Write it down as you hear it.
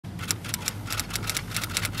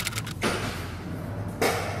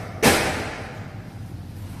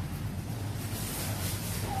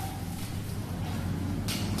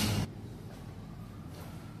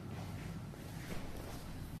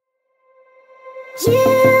You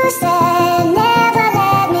said never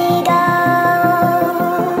let me go.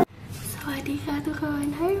 Sawadee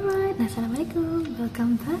khon. Hi everyone. Assalamualaikum.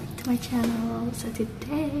 Welcome back to my channel. So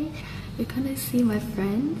today we're gonna see my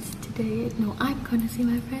friends today. No, I'm gonna see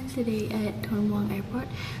my friends today at Don Muang Airport.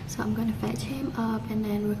 So I'm gonna fetch him up and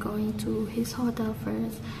then we're going to his hotel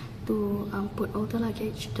first to put all the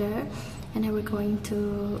luggage there, and then we're going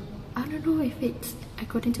to, I don't know if it's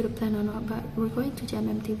according to the plan or not, but we're going to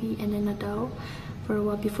JMMTV and then Naddy for a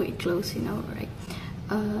while before it closes, you know, right?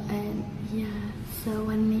 And yeah, so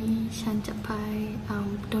วันนี้ฉันจะไป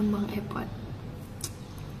Don Muang Airport.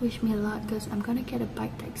 Wish me luck because I'm gonna get a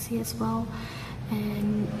bike taxi as well,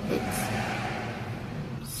 and it's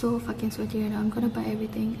so fucking sweaty right now. I'm gonna buy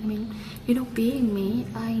everything. I mean, you know, being me,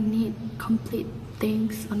 I need complete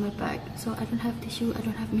things on my bag. So I don't have tissue, I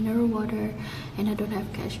don't have mineral water, and I don't have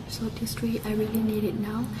cash. So these three, I really need it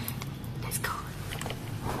now. Let's go.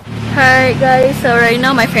 Hi guys, so right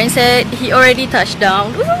now my friend said he already touched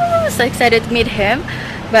down. Woo, so excited to meet him.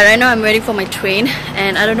 But right now I'm waiting for my train,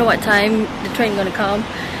 and I don't know what time the train gonna come.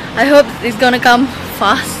 I hope it's gonna come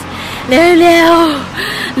fast.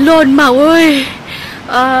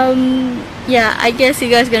 Yeah, I guess you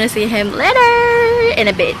guys gonna see him later in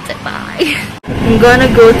a bit. Bye. I'm gonna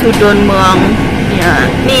go to Don Muang. Yeah,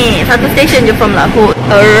 nih satu station je from Lahore.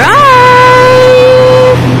 Alright.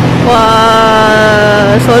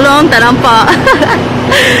 Wah, so long tak nampak.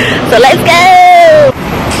 So let's go.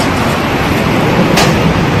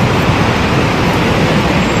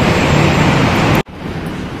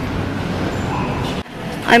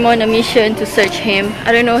 I'm on a mission to search him.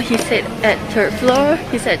 I don't know, he said at 3rd floor.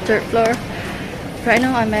 He said 3rd floor. Right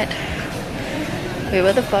now I'm at... Wait,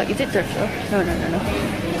 what the fuck? Is it 3rd floor? No.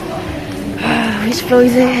 Which floor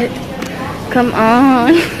is it? Come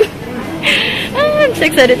on. I'm so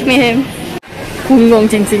excited to meet him. Kungong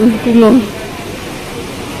Jing Jing. Kungong.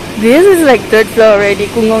 This is like 3rd floor already.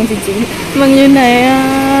 Kungong Jing Jing. Mang như này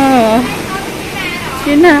à.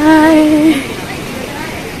 Như này.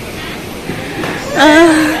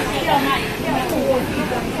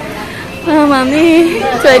 Mami,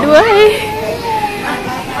 trời đuối.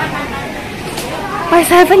 Why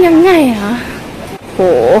sai vẫnยังไงhả?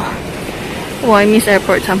 Oh, I miss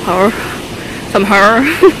airport somehow.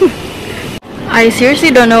 I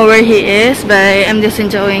seriously don't know where he is, but I'm just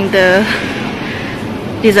enjoying the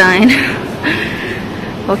design.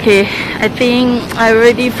 Okay, I think I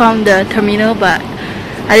already found the terminal, but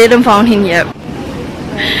I didn't find him yet.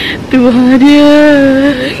 Tua dia.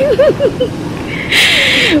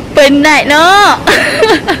 Penat no.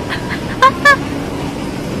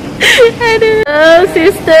 Hello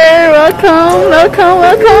sister, welcome.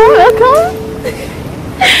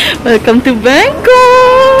 Welcome to Bangkok.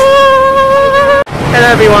 Hello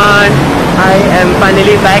everyone, I am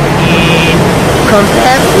finally back in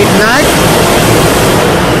contact with Naddy.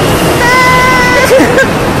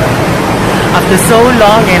 After so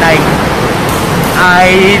long, and I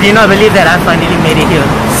did not believe that I finally made it here.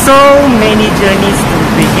 So many journeys to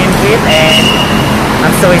begin with, and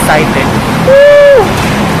I'm so excited. Woo!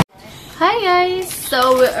 Hi guys,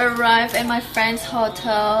 so we arrived at my friend's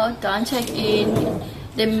hotel. Don't check in.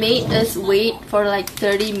 They made us wait for like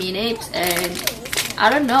 30 minutes, and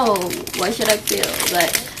I don't know what should I feel,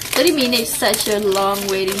 but 30 minutes is such a long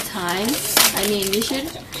waiting time. I mean, we should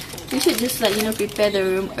just like, you know, prepare the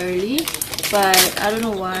room early, but I don't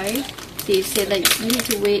know why. They said like you need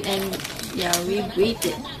to wait, and yeah, we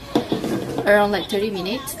waited around like 30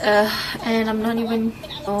 minutes, and I'm not even,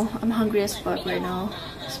 oh, I'm hungry as fuck right now.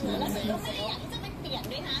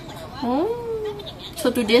 Oh, so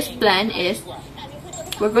today's plan is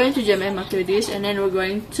we're going to JMM after this, and then we're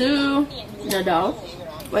going to Naddy.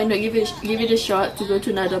 Why not give it a shot to go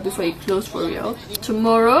to Naddy before it closes for real.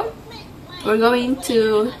 Tomorrow we're going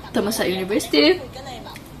to Thammasat University.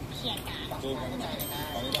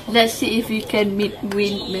 Let's see if we can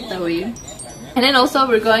win Metaway. And then also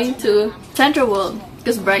we're going to Central World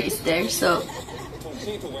because Bright is there, so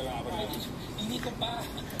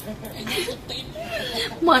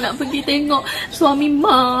Mak nak pergi tengok suami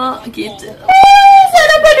mak gitu. Saya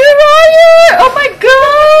dapat duit raya. Oh my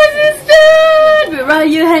god, sister. Duit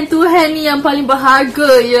raya hand to hand ni yang paling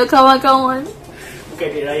berharga ya kawan-kawan. Bukan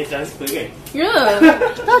duit raya transfer kan? Ya.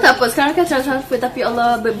 Tahu tak apa, sekarang kan transfer, tapi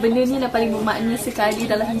Allah, benda ni yang paling bermakna sekali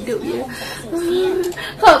dalam hidup ya.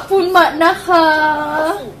 Hak pun makna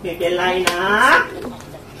ha. Bebel lain ah.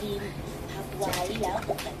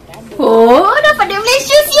 Oh, dapat dia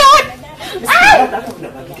Malaysia siot.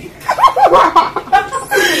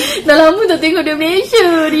 Dah lama tak tengok dia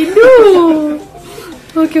Malaysia. Rindu.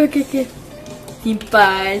 Okay.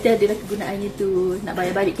 simpan. Nanti adalah kegunaannya tu. Nak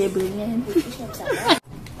bayar balik kabel kan.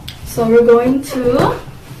 So we're going to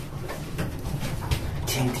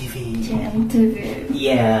TV. interview.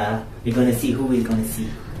 Yeah, we're gonna see who we're gonna see.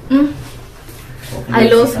 I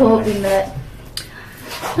lost hope in that.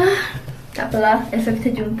 Tak apalah, esok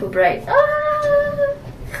kita jumpa Bright.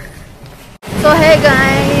 So hey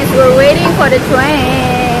guys, we're waiting for the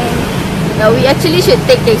train. Now we actually should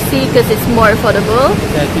take taxi because it's more affordable.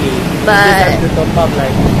 Exactly. But you just have to top up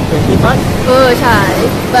like 20 bucks. oh, Chai.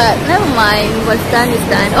 But never mind. What's done is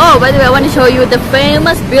done. Oh, by the way, I want to show you the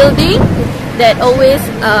famous building that always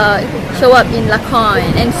show up in Khon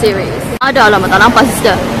and series. Ada alamat tak nampak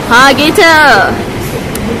sister. Ha, gitu.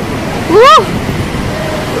 Woo.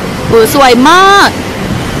 Oh, suai mak.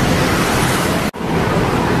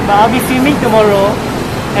 But I'll be filming tomorrow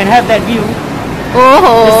and have that view. Oh.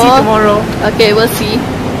 We'll see tomorrow. Okay, we'll see.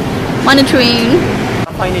 Mana train?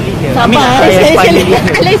 I'm finally here. Sabar. I am finally here.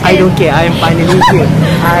 Listen. I don't care. I am finally here.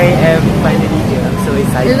 I am finally here. I'm so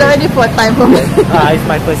excited. It's already fourth time for me. It's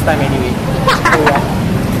my first time anyway. So, yeah.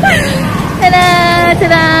 Tada!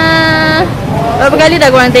 Tada! Berapa kali dah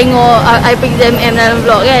korang tengok I pergi JMM dalam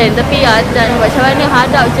vlog kan. Tapi dan macam mana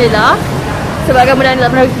hadap je lah. Sebab kan benda ni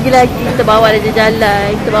tak pernah pergi lagi. Kita bawa dia jalan.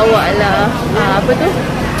 Kita bawa lah apa tu,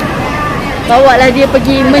 bawa lah dia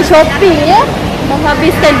pergi men-shopping ya.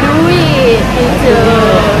 Menghabiskan duit gitu.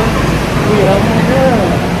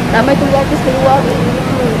 Ramai tunggu artis keluar.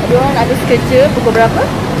 Diorang ada kerja pukul berapa?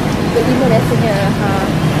 Pukul 5 biasanya.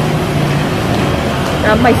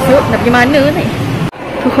 Ramai siup nak pergi mana ni?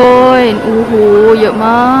 Khon. Ya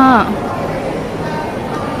mak.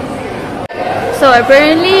 So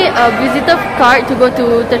apparently a visitor card to go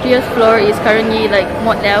to 30th floor is currently like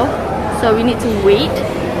mod now. So we need to wait.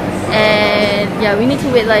 And yeah, we need to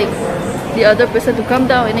wait like the other person to come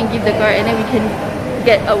down and then give the card, and then we can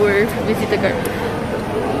get our visitor card.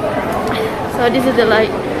 So this is the like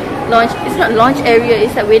launch. It's not launch area,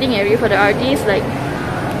 it's a waiting area for the artists, like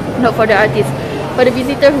not for the artists, for the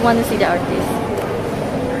visitor who want to see the artist.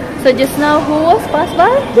 So just now, who was passed by?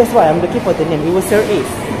 That's why I'm looking for the name. It was Sir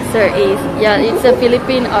Ace. Sir Ace. Yeah, it's a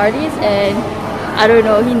Philippine artist, and I don't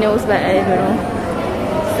know, he knows, but I don't know.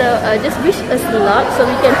 So just wish us luck so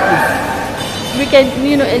we can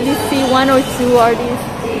you know at least see one or two artists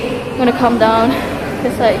gonna come down.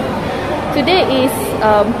 Cause like today is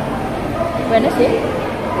Wednesday?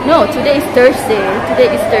 No, today is Thursday.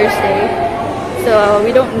 Today is Thursday. So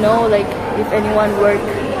we don't know like if anyone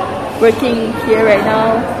working here right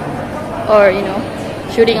now or you know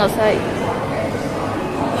shooting outside.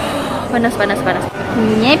 Panas.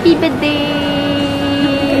 Happy birthday.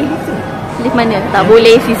 Lift mana? Tak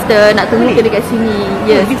boleh sister, nak tunggu ke dekat sini.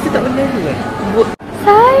 Yes. Lift tak boleh juga.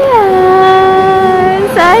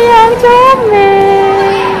 Sayang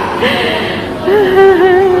comel.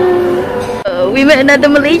 We met another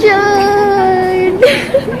Malaysian.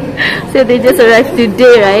 So they just arrived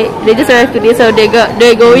today, right? They just arrived today, so they're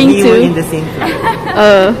going We to were in the same flight.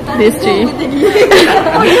 this tree.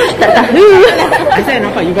 Tak tahu. Saya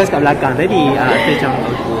nampak you guys kat belakang tadi. Macam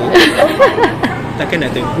okay. Takkan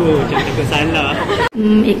nak tegur, jangan takut salah.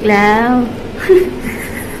 Iklau.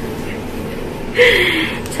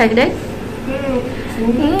 Check that.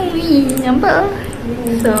 Nampak.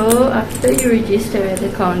 So after you register at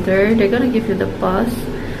the counter, they're gonna give you the pass,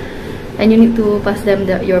 and you need to pass them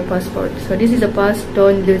your passport. So this is the pass.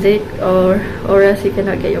 Don't lose it, or else you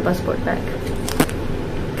cannot get your passport back.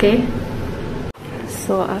 Okay.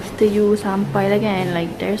 So after you sampai lah kan,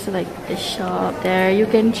 like there's like a shop there. You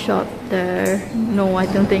can shop there. No, I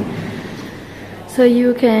don't think. So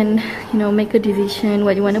you can, you know, make a decision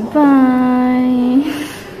what you want to buy.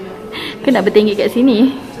 Kan nak bertinggi kat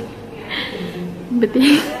sini.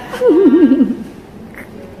 Bertinggi.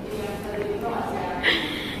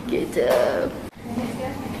 Kejap.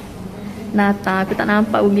 Nata, aku tak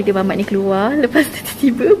nampak bunyi dia mamat ni keluar. Lepas tu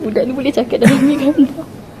tiba-tiba budak ni boleh cakap dalam ni gambar.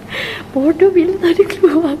 Bodoh bila tadi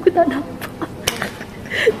keluar aku tak nampak.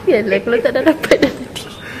 Yalah kalau tak dah dapat dah tadi.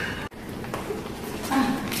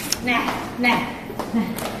 Nah.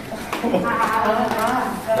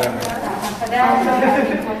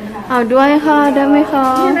 Doa ha, damai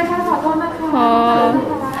ha.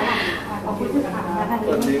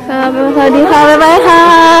 Sawadee ha, bye ha.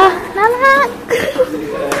 Nanak.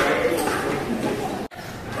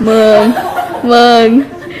 Meng.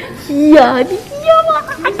 Iya, dia mak.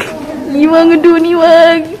 Lima ngedu ni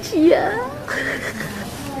mak. Iya.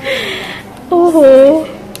 Oh.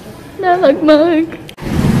 Nanak mak.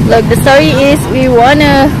 Look, the story is we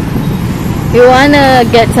wanna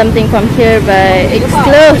get something from here, but it's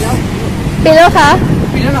closed. Pillow ka?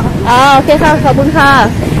 Okay ka, kabun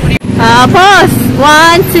ka. Pause.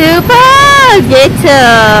 1, 2, pause. Gitu.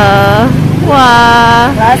 Wah.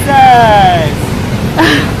 Glasses.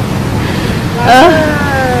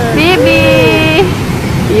 Bibi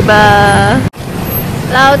บีบา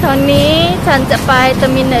เราตอนนี้ฉันจะไปเทอ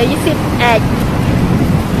ร์มินอล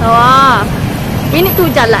21เพราะว่า we need to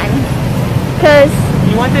jalan cause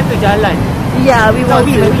You wanted to jalan? yeah we want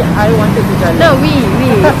to I wanted to jalan. no we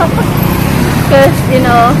cause you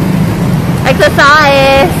know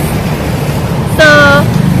exercise so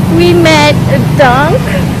we met a dunk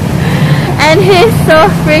and he's so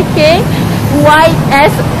freaking white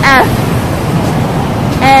as F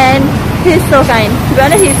and he's so kind. To be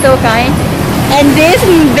honest, he's so kind. And this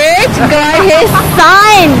bitch got his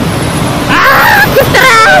sign. Ah,กูต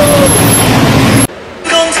าย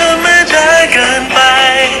คงทำไม่ได้เกินไป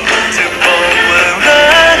จะบอกว่า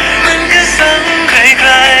รักมันก็ซ้ำใค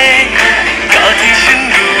รๆก็ที่ฉัน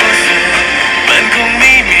รู้สึกมันคงไ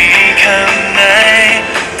ม่มีคำไหน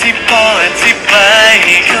ที่พออธิบายใ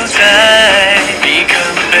ห้เข้าใจมีค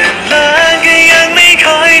ำเป็นล้านก็ยังไม่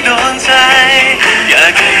ค่อยโดนใจอยา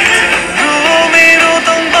กให้เธอรู้ไม่รู้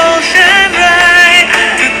ต้องบอกเช่นไร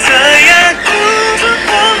ถ้าเธออยากรู้ทุกค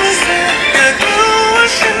วามรู้สึกอยากรู้ว่า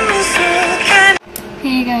ฉันรู้สึกแค่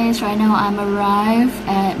Hey guys, right now I'm arrived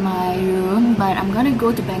at my room, but I'm gonna go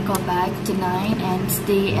to Bangkok back tonight and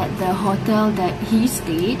stay at the hotel that he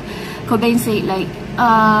stayed. Cobain said like,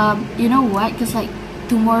 you know what? Cause like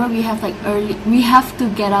tomorrow we have like we have to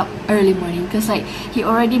get up early morning. Cause like he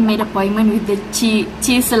already made appointment with the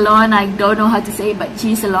cheese salon. I don't know how to say it, but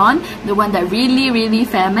cheese salon, the one that really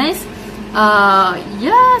famous.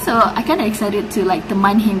 Yeah, so I kind of excited to like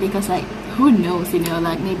demand him because like who knows, you know,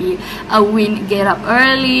 like maybe a win get up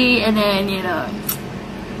early and then you know.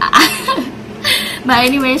 But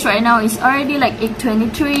anyways, right now it's already like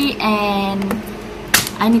 8:23 and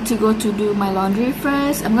I need to go to do my laundry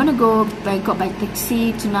first. I'm gonna go Bangkok by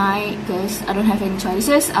taxi tonight because I don't have any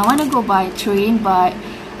choices. I want to go by train, but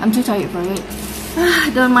I'm too tired for it.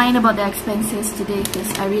 Don't mind about the expenses today because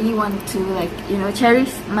I really want to like, you know,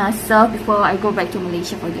 cherish myself before I go back to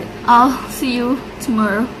Malaysia for good. I'll see you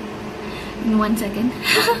tomorrow in 1 second.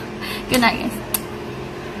 Good night, guys.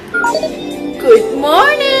 Good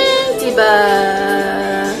morning, Tiba.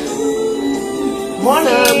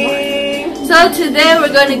 Morning. So today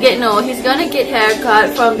we're gonna get he's gonna get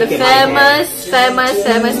haircut from the famous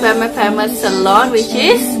salon, which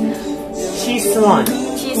is Cheese salon.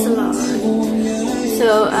 Cheese Salon.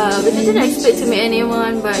 So we didn't expect to meet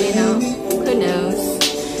anyone, but you know, who knows?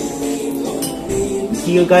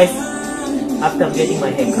 See you guys after I'm getting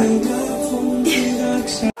my haircut.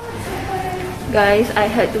 Guys, I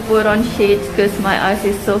had to put on shades because my eyes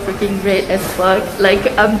is so freaking red as fuck. Like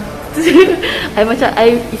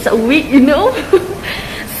it's a week, you know.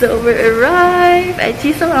 So we arrived at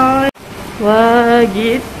Cheese Salon. Wah,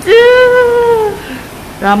 gitu.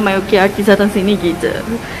 Ramai artis datang sini gitu.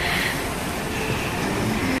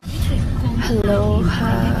 Hello,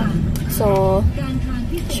 so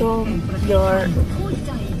show your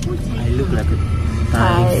I look like a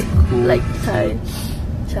Thai, school. like Thai.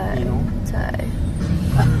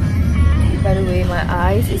 By the way, my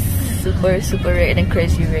eyes is super red and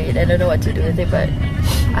crazy red. I don't know what to do with it, but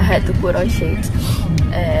I had to put on shades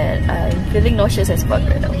and I'm feeling nauseous as fuck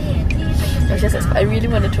right now. Nauseous as fuck. I really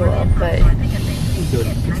want to throw up, but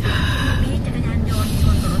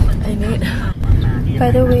I need. By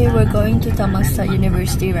the way, we're going to Thammasat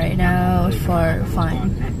University right now for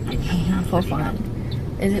fun. For fun.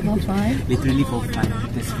 Is it for fun? Literally for fun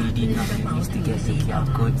because we didn't manage to get the QR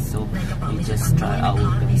code, so we just try our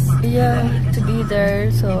best. Yeah, to be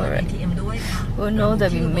there, so we'll know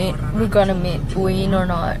that we're gonna meet Wayne or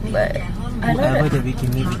not, but I don't know. Whoever that we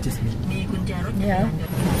can meet, we just meet. Yeah.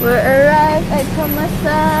 We're arrived at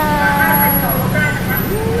Thammasat.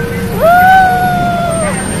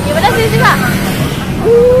 Gimana sih Pak?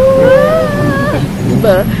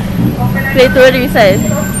 Play tour bisa.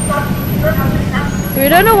 We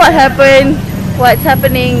don't know what's happening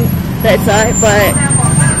that side, but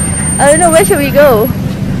I don't know where should we go.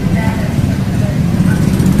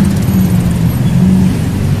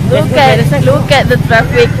 Look at the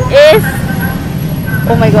traffic is.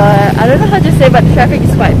 Oh my god, I don't know how to say, but the traffic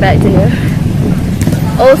is quite bad here.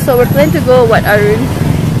 Also, we're planning to go Arun.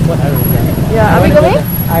 What are we doing? Yeah, are we going?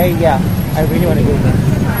 I really want to go there.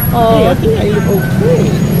 Oh, Hey, I think I look okay.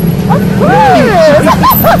 of course.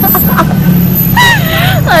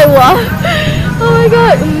 Wow. Oh my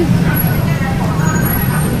god.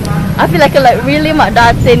 I feel like a really Mak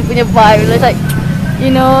Datin punya vibe. Like, you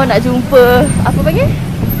know, nak jumpa apa panggil?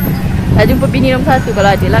 Nak jumpa bini nombor 1 kalau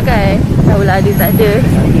ada lah kan. Tahulah ada tak ada.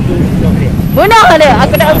 Bunuh dia.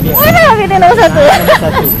 Aku nak bunuh dia nombor 1.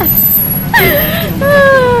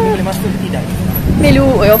 Boleh masuk tidak? Melu,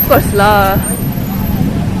 oh, of course lah.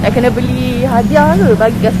 Nak kena beli hadiah ke?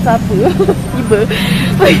 Bagi kat siapa? Tiba.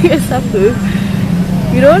 Bagi kat siapa?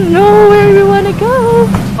 You don't know where we wanna go.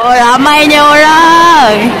 Oh, ramainya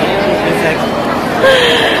orang.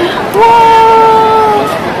 Wow.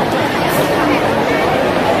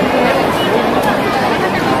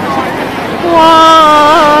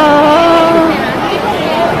 Wow.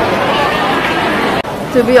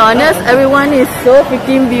 To be honest, everyone is so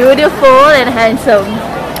freaking beautiful and handsome.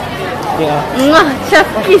 Yeah. Mwah, chef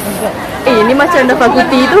kiss. Ini macam dah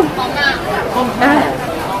fakulti tu.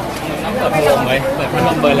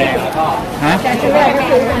 Hah?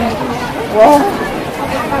 Wow.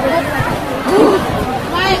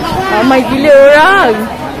 Ramai gila orang.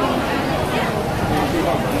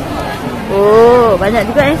 Oh, banyak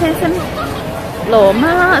juga yang handsome. Loh,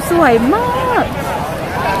 mak, suai mak.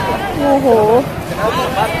 Oh.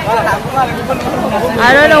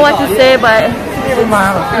 I don't know what to say, but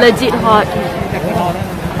legit hot.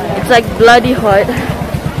 It's like bloody hot.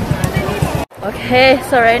 Okay,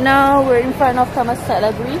 so right now we're in front of Taman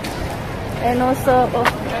Sawadee, and also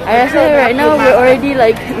I rasa right now we're already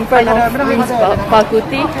like in front of Wings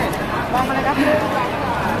Fakulti.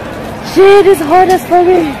 Shit, it's hot as fuck.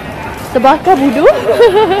 Terbakar budu.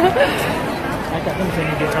 Macam macam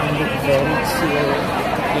ni dia orang look very chill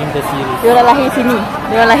in the series. Dia orang lahir sini.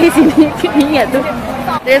 Dia orang lahir sini. Ingat tu.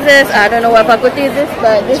 This is, I don't know what faculty is this,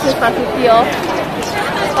 but this is Faculty of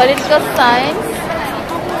Political Science.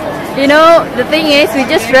 You know, the thing is, we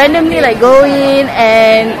just randomly like go in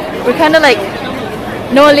and we kind of like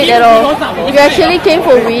no lit at all. We actually came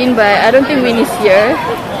for Win, but I don't think Win is here.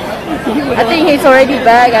 I think he's already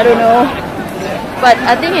back, I don't know. But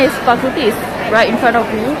I think his faculty is right in front of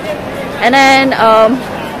me. And then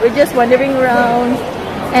we're just wandering around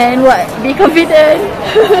and what? Be confident.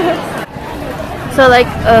 So like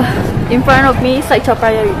in front of me is like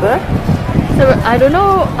Chapaya River. So I don't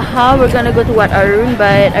know how we're gonna go to Wat Arun,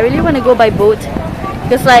 but I really want to go by boat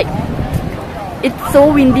because like it's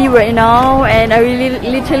so windy right now and I really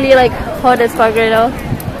literally like hot as fuck right now.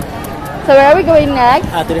 So where are we going next?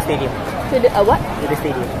 To the stadium. To the what? To the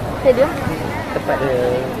stadium. Stadium? Tempat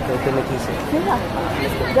the location. Yeah.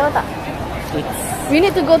 Jauh tak? It's We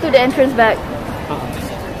need to go to the entrance back.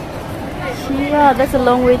 Yeah, that's a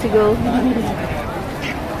long way to go.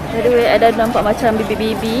 By the way, I dah nampak macam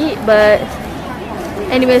bibi-bibi, but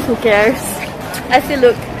anyways, who cares? I still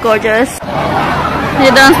look gorgeous.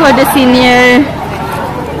 They dance for the senior.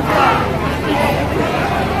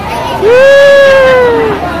 Woo!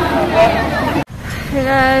 Hey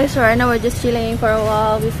guys, so right now we're just chilling for a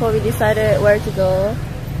while before we decided where to go.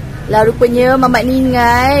 Lah rupanya mamat ni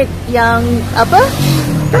ingat yang apa?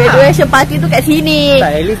 Graduation party tu kat sini.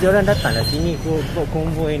 tak, at least diorang datang lah sini for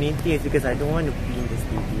convoy and ATS because I don't want to be in the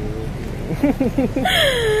stadium.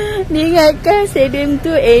 Dia ingatkan stadium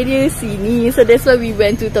tu area sini, so that's why we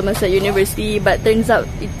went to Temasek University, but turns out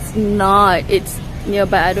it's not. It's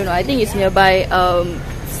nearby. I don't know. I think it's nearby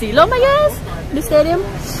Silom, I guess, the stadium.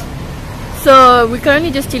 So we're currently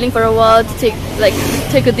just chilling for a while to take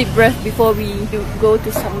a deep breath before we go to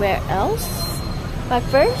somewhere else. But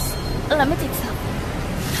first, let me take some.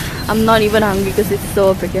 I'm not even hungry because it's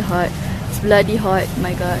so freaking hot. It's bloody hot.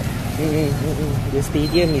 My god. The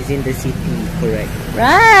stadium is in the city, correct?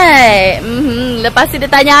 Right. Lepas tu dia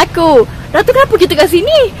tanya aku, Ratu kenapa kita kat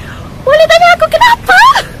sini? Boleh tanya aku kenapa?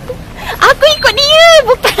 Aku ikut dia,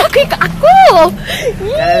 bukan aku ikut aku.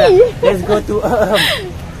 Let's go to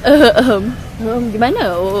Di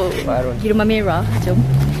mana? Oh, di Rumah Merah. Jom.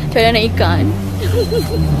 Cari anak ikan.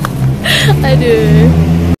 Aduh.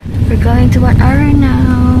 We're going to Wat Arun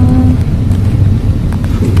now.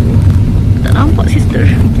 Tak nampak sister.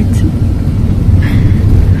 Gitu.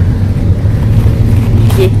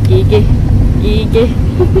 Gigi.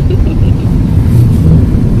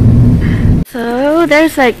 So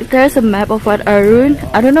there's a map of Wat Arun.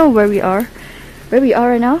 I don't know where we are. Where we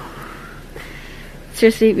are right now?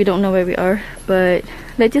 Seriously, we don't know where we are. But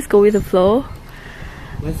let's just go with the flow.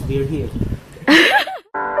 Once we're here.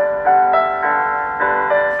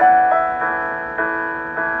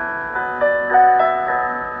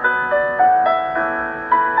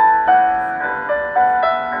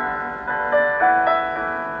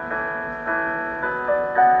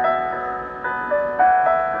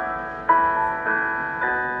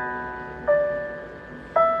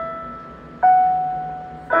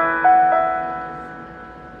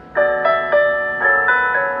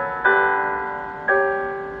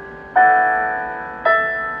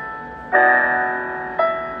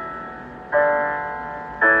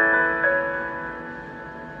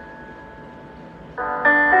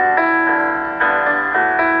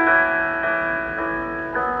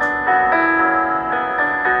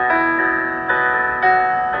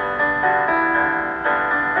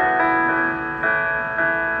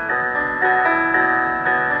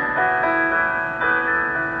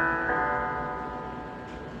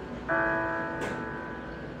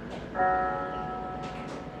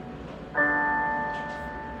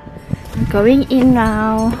 Going in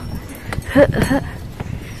now.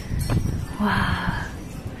 Wow.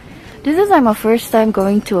 This is like my first time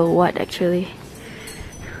going to a what actually.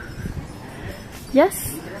 Yes.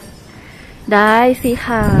 ได้สิ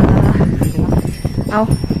ค่ะเอา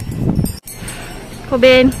โคเบ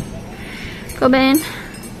น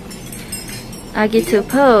I get to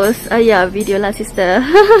pose. Oh yeah, video lah sister.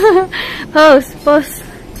 Pose.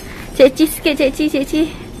 Ceci sikit, ceci.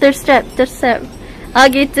 Third step. I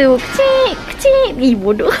get to kecil.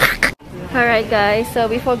 Bodoh. Alright guys, so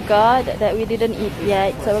we forgot that we didn't eat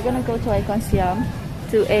yet. So we're gonna go to Icon Siam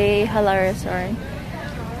to a halal restaurant.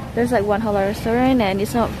 There's like one halal restaurant and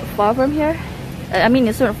it's not far from here. I mean,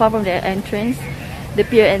 it's not far from the entrance, the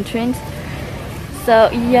pier entrance. So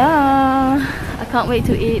yeah, I can't wait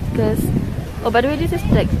to eat because, oh by the way, this is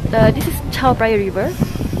like this is Chao Phraya River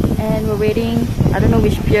and we're waiting. I don't know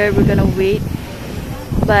which pier we're gonna wait,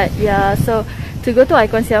 but yeah, so to go to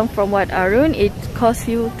Icon Siam from Wat Arun, it costs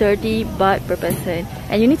you 30 baht per person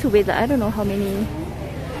and you need to wait like I don't know how many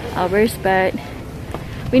hours, but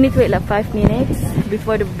we need to wait like 5 minutes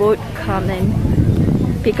before the boat come and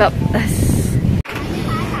pick up us.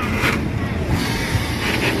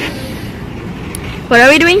 What are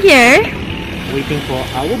we doing here? Waiting for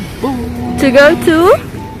our boat To go to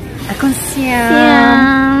Icon Siam.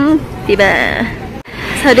 Siam. Tiba.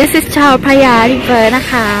 So this is Chao Phraya River นะ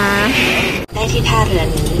คะ ได้ที่ท่าเรือ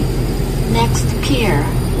นี้ Next pier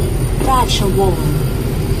ราชวงศ์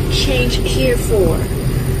Change here for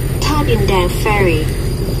ท่าดินแดง Ferry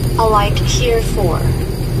Alight here for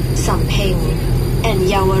สำเพ็ง and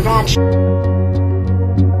เยาวราช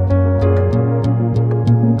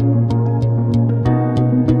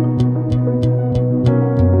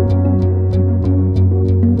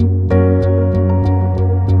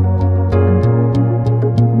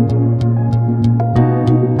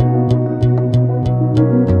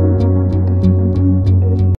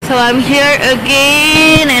So I'm here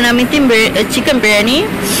again and I'm eating chicken biryani.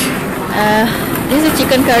 This is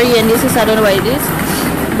chicken curry and this is I don't know what it is,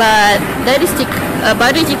 but that is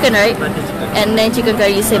butter chicken, right? And then chicken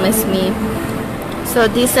curry is same as me.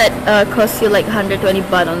 So this set costs you like 120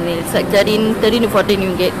 baht only. It's like 13 to 14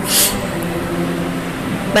 ringgit.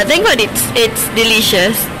 But thank God it's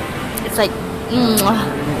delicious. It's like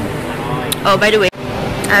oh by the way,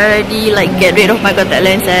 I already like get rid of my contact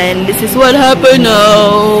lens and this is what happened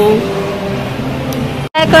now.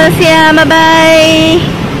 Bye bye.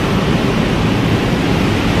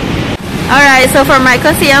 Alright, so from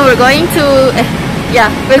Icon Siam we're going to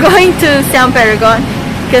we're going to Siam Paragon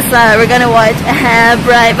because we're gonna watch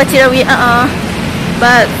Vachirawit.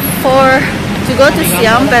 But to go to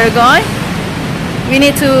Siam Paragon we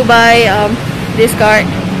need to buy this card.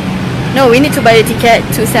 No, we need to buy a ticket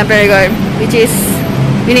to Siam Paragon, which is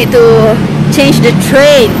we need to change the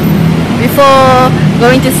train before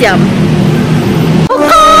going to Siam.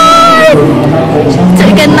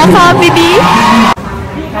 Chicken naka, baby.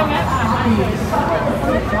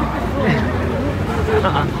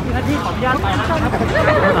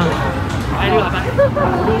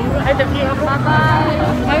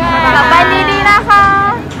 Bye-bye, Naddy naka.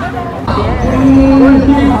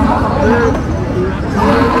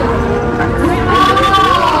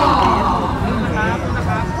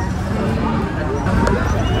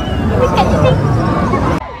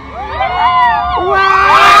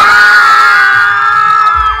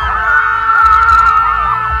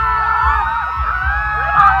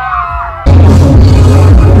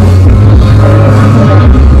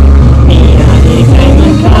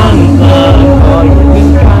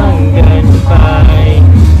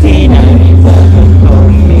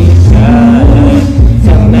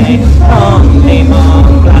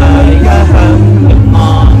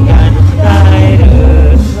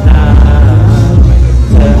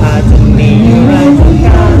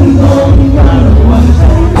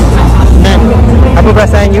 Apa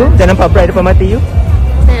perasaan you? Dah nampak bright depan mata you?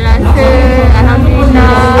 Saya rasa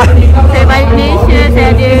alhamdulillah saya balik Malaysia,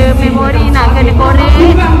 saya ada memori nak kena korek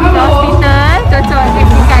ke hospital, cocok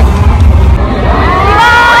dengan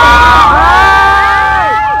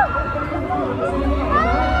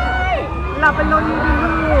Lah pelon you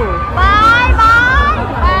dulu. Bye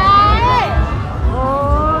bye.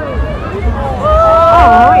 Oi.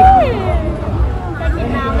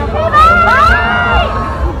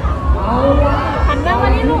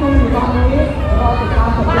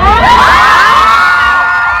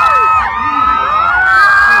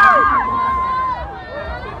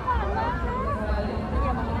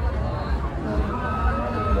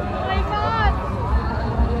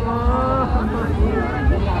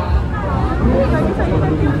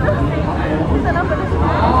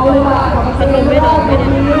 Hi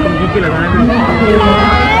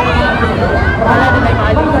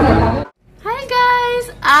guys,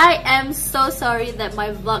 I am so sorry that my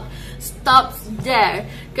vlog stops there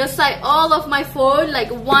because like all of my phone, like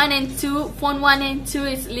phone 1 and 2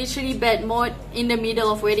 is literally bad mode in the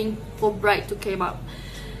middle of waiting for bride to come up.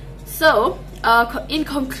 So in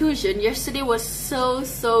conclusion, yesterday was so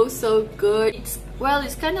good. It's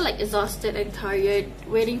kind of like exhausted and tired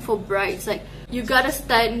waiting for brides. Like you gotta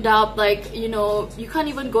stand up, like you know, you can't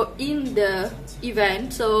even go in the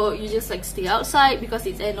event, so you just like stay outside because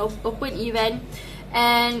it's an open event,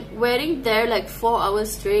 and waiting there like 4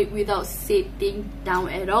 hours straight without sitting down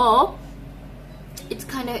at all. It's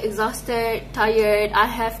kind of exhausted, tired. I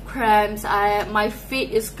have cramps. My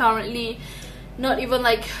feet is currently not even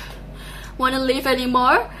like want to live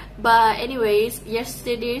anymore. But anyways,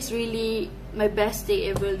 yesterday is really my best day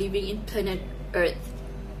ever living in planet Earth.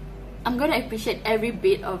 I'm gonna appreciate every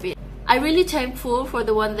bit of it. I'm really thankful for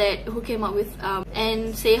the one who came up with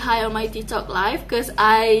and say hi on my TikTok live, because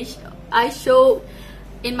I show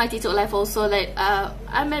in my TikTok live also that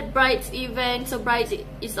I'm at bride's event, so bride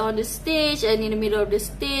is on the stage and in the middle of the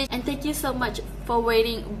stage, and thank you so much for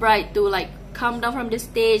waiting bride to like come down from the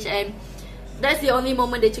stage, and that's the only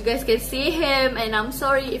moment that you guys can see him. And I'm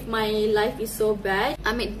sorry if my life is so bad.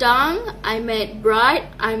 I met Dang, I met Bride,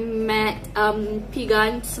 I met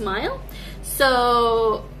Pigan Smile.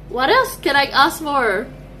 So what else can I ask for?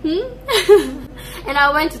 And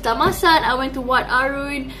I went to Tamasan, I went to Wat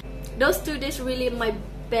Arun. Those 2 days really my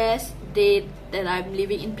best day that I'm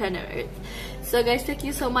living in planet Earth. So guys, thank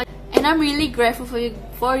you so much, and I'm really grateful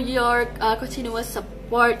for your continuous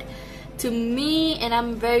support to me, and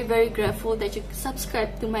I'm very grateful that you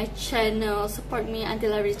subscribe to my channel, support me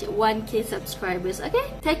until I reach 1K subscribers. Okay,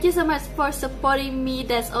 thank you so much for supporting me.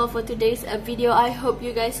 That's all for today's video. I hope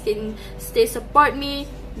you guys can stay support me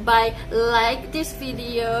by like this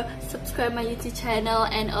video, subscribe my YouTube channel,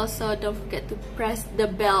 and also don't forget to press the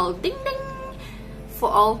bell ding ding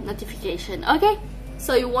for all notification. Okay,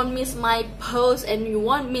 so you won't miss my posts and you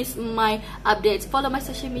won't miss my updates. Follow my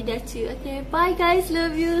social media too. Okay, bye guys,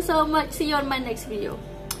 love you so much. See you on my next video.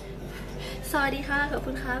 Sawadee, ขอบ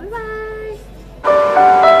คุณค่ะ บ๊ายบา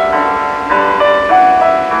ย